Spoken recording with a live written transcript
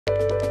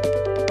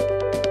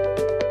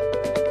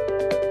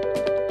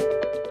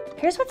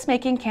Here's what's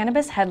making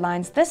cannabis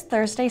headlines this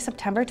Thursday,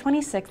 September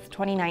 26,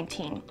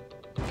 2019.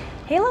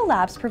 Halo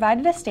Labs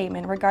provided a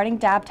statement regarding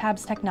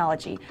DabTab's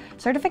technology,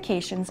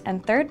 certifications,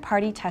 and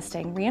third-party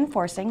testing,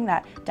 reinforcing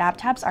that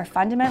DabTabs are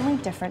fundamentally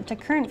different to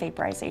current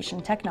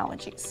vaporization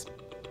technologies.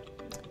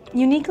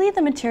 Uniquely,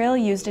 the material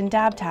used in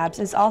DabTabs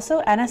is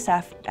also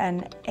NSF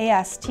and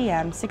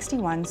ASTM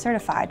 61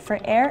 certified for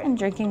air and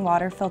drinking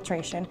water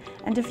filtration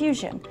and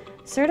diffusion,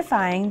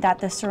 certifying that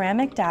the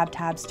ceramic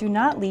DabTabs do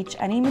not leach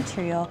any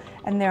material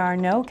and there are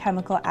no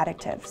chemical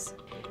additives.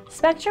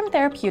 Spectrum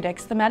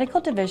Therapeutics, the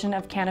medical division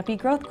of Canopy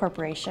Growth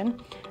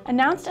Corporation,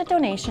 announced a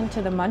donation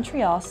to the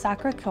Montreal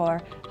Sacré-Cœur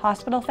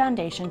Hospital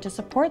Foundation to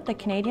support the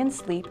Canadian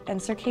Sleep and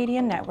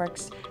Circadian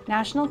Network's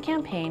national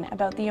campaign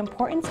about the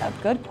importance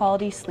of good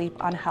quality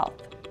sleep on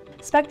health.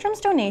 Spectrum's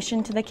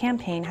donation to the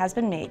campaign has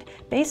been made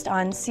based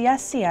on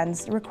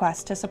CSCN's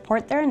request to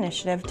support their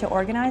initiative to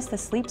organize the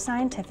sleep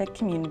scientific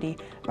community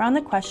around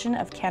the question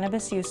of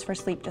cannabis use for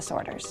sleep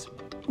disorders.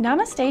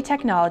 Namaste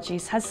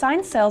Technologies has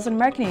signed sales and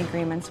marketing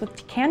agreements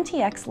with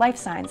CanTX Life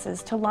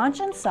Sciences to launch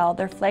and sell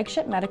their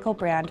flagship medical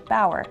brand,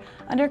 Bauer,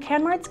 under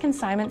Canmart's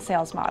consignment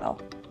sales model.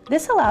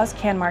 This allows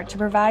Canmart to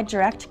provide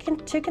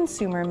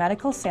direct-to-consumer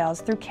medical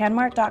sales through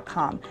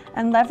canmart.com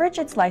and leverage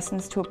its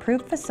license to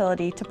approved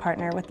facility to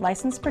partner with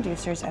licensed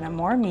producers in a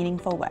more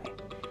meaningful way.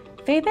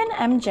 Vapen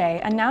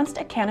MJ announced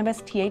a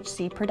cannabis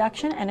THC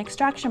production and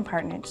extraction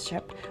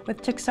partnership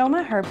with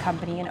Tuxoma Herb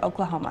Company in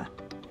Oklahoma.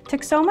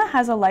 Tuxoma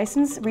has a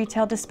licensed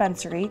retail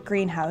dispensary,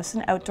 greenhouse,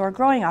 and outdoor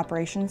growing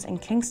operations in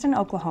Kingston,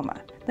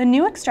 Oklahoma. The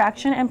new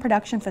extraction and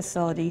production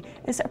facility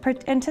is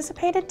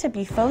anticipated to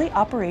be fully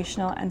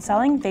operational and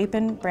selling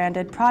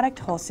Vapen-branded product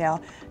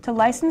wholesale to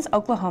licensed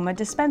Oklahoma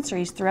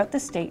dispensaries throughout the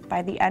state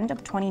by the end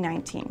of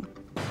 2019.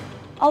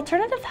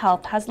 Alternative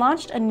Health has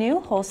launched a new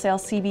wholesale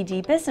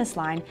CBD business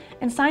line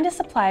and signed a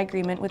supply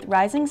agreement with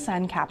Rising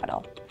Sun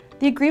Capital.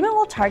 The agreement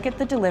will target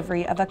the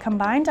delivery of a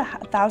combined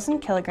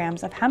 1,000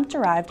 kilograms of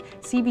hemp-derived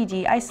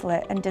CBD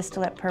isolate and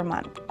distillate per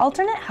month.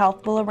 Alternate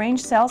Health will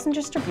arrange sales and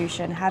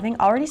distribution, having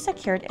already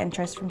secured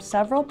interest from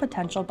several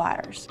potential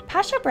buyers.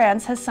 Pasha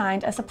Brands has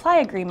signed a supply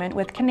agreement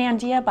with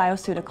Canopy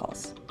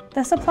Bioceuticals.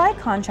 The supply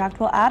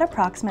contract will add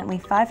approximately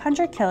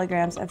 500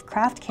 kilograms of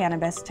craft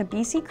cannabis to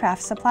BC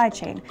Craft's supply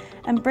chain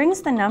and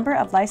brings the number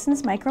of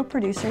licensed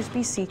micro-producers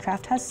BC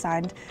Craft has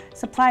signed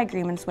supply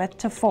agreements with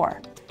to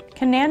 4.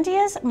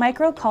 Canadia's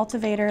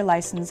micro-cultivator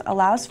license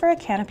allows for a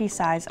canopy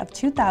size of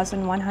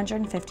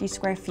 2,150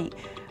 square feet,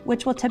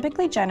 which will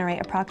typically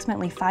generate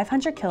approximately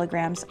 500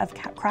 kilograms of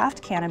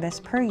craft cannabis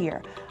per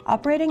year,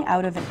 operating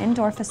out of an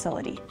indoor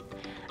facility.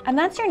 And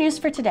that's your news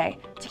for today.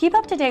 To keep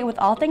up to date with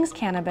all things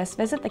cannabis,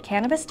 visit the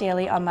Cannabis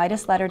Daily on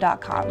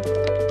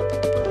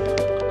MidasLetter.com.